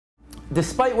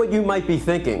despite what you might be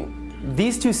thinking,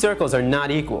 these two circles are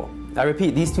not equal. I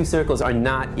repeat, these two circles are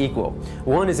not equal.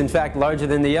 One is in fact larger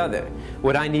than the other.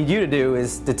 What I need you to do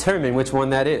is determine which one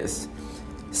that is.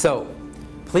 So,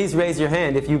 please raise your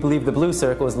hand if you believe the blue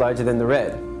circle is larger than the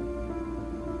red.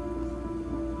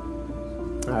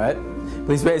 All right.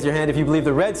 Please raise your hand if you believe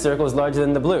the red circle is larger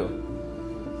than the blue.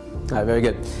 All right, very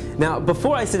good. Now,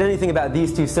 before I said anything about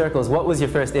these two circles, what was your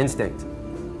first instinct?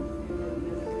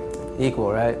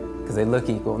 Equal, right? Because they look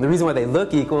equal. And the reason why they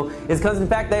look equal is because, in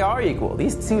fact, they are equal.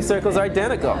 These two circles are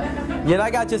identical. Yet I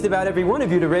got just about every one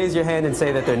of you to raise your hand and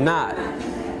say that they're not.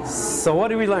 So what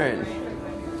did we learn?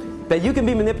 That you can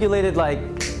be manipulated like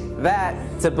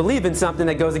that to believe in something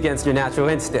that goes against your natural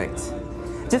instinct.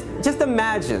 Just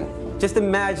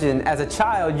imagine as a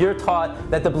child you're taught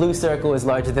that the blue circle is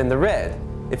larger than the red.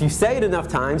 If you say it enough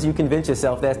times, you convince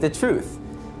yourself that's the truth.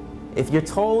 If you're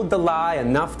told the lie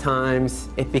enough times,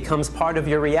 it becomes part of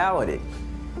your reality.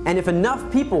 And if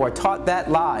enough people are taught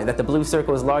that lie, that the blue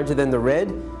circle is larger than the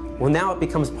red, well, now it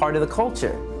becomes part of the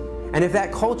culture. And if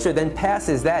that culture then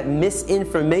passes that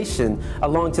misinformation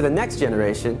along to the next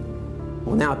generation,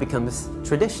 well, now it becomes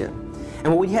tradition. And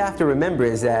what we have to remember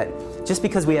is that just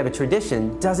because we have a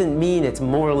tradition doesn't mean it's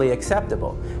morally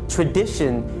acceptable.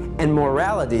 Tradition and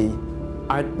morality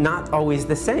are not always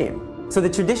the same. So the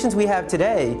traditions we have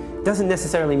today doesn't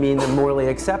necessarily mean they're morally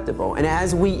acceptable. And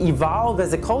as we evolve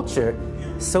as a culture,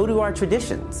 so do our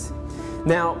traditions.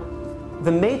 Now,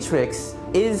 The Matrix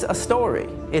is a story.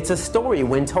 It's a story.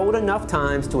 When told enough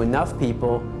times to enough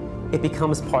people, it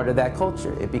becomes part of that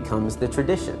culture. It becomes the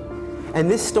tradition.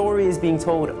 And this story is being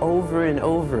told over and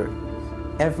over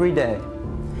every day.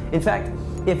 In fact,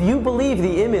 if you believe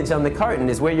the image on the carton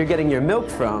is where you're getting your milk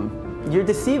from, you're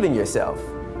deceiving yourself.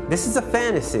 This is a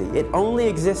fantasy. It only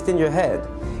exists in your head.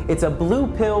 It's a blue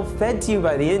pill fed to you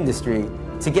by the industry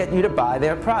to get you to buy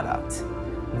their product.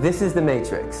 This is the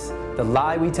Matrix, the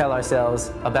lie we tell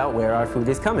ourselves about where our food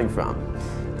is coming from.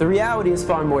 The reality is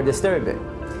far more disturbing.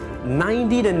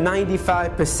 90 to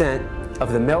 95%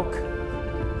 of the milk,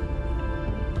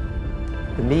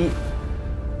 the meat,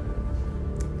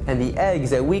 and the eggs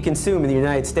that we consume in the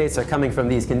United States are coming from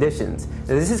these conditions.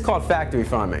 Now, this is called factory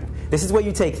farming. This is where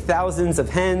you take thousands of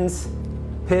hens,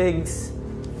 pigs,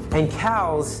 and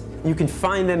cows, you can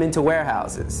find them into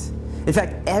warehouses. In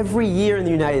fact, every year in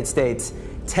the United States,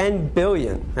 10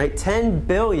 billion, right? 10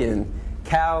 billion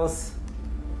cows,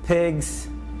 pigs,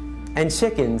 and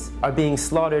chickens are being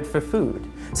slaughtered for food.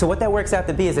 So what that works out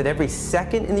to be is that every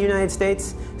second in the United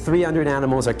States, 300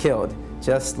 animals are killed,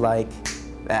 just like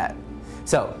that.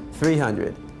 So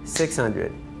 300,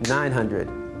 600, 900,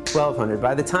 1,200.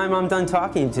 By the time I'm done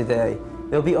talking today,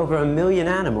 there'll be over 1 million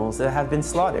animals that have been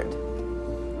slaughtered.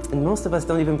 And most of us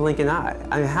don't even blink an eye.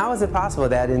 I mean, how is it possible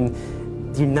that in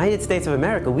the United States of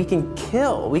America we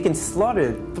can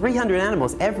slaughter 300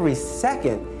 animals every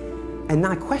second and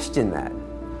not question that?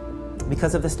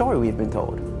 Because of the story we've been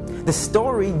told. The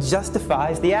story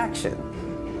justifies the action.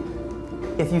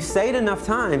 If you say it enough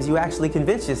times, you actually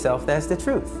convince yourself that's the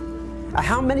truth.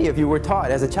 How many of you were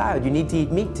taught as a child you need to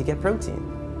eat meat to get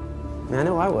protein? I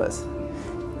know I was.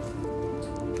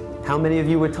 How many of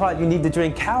you were taught you need to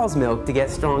drink cow's milk to get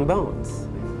strong bones?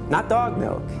 Not dog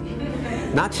milk,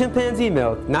 not chimpanzee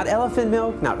milk, not elephant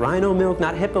milk, not rhino milk,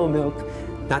 not hippo milk,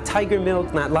 not tiger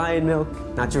milk, not lion milk,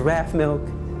 not giraffe milk,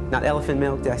 not elephant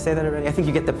milk. Did I say that already? I think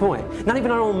you get the point. Not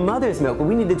even our own mother's milk, but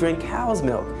we need to drink cow's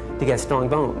milk to get strong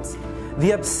bones.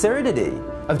 The absurdity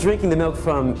of drinking the milk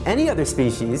from any other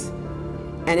species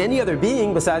and any other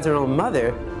being besides our own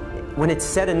mother, when it's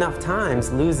said enough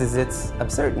times, loses its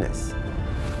absurdness.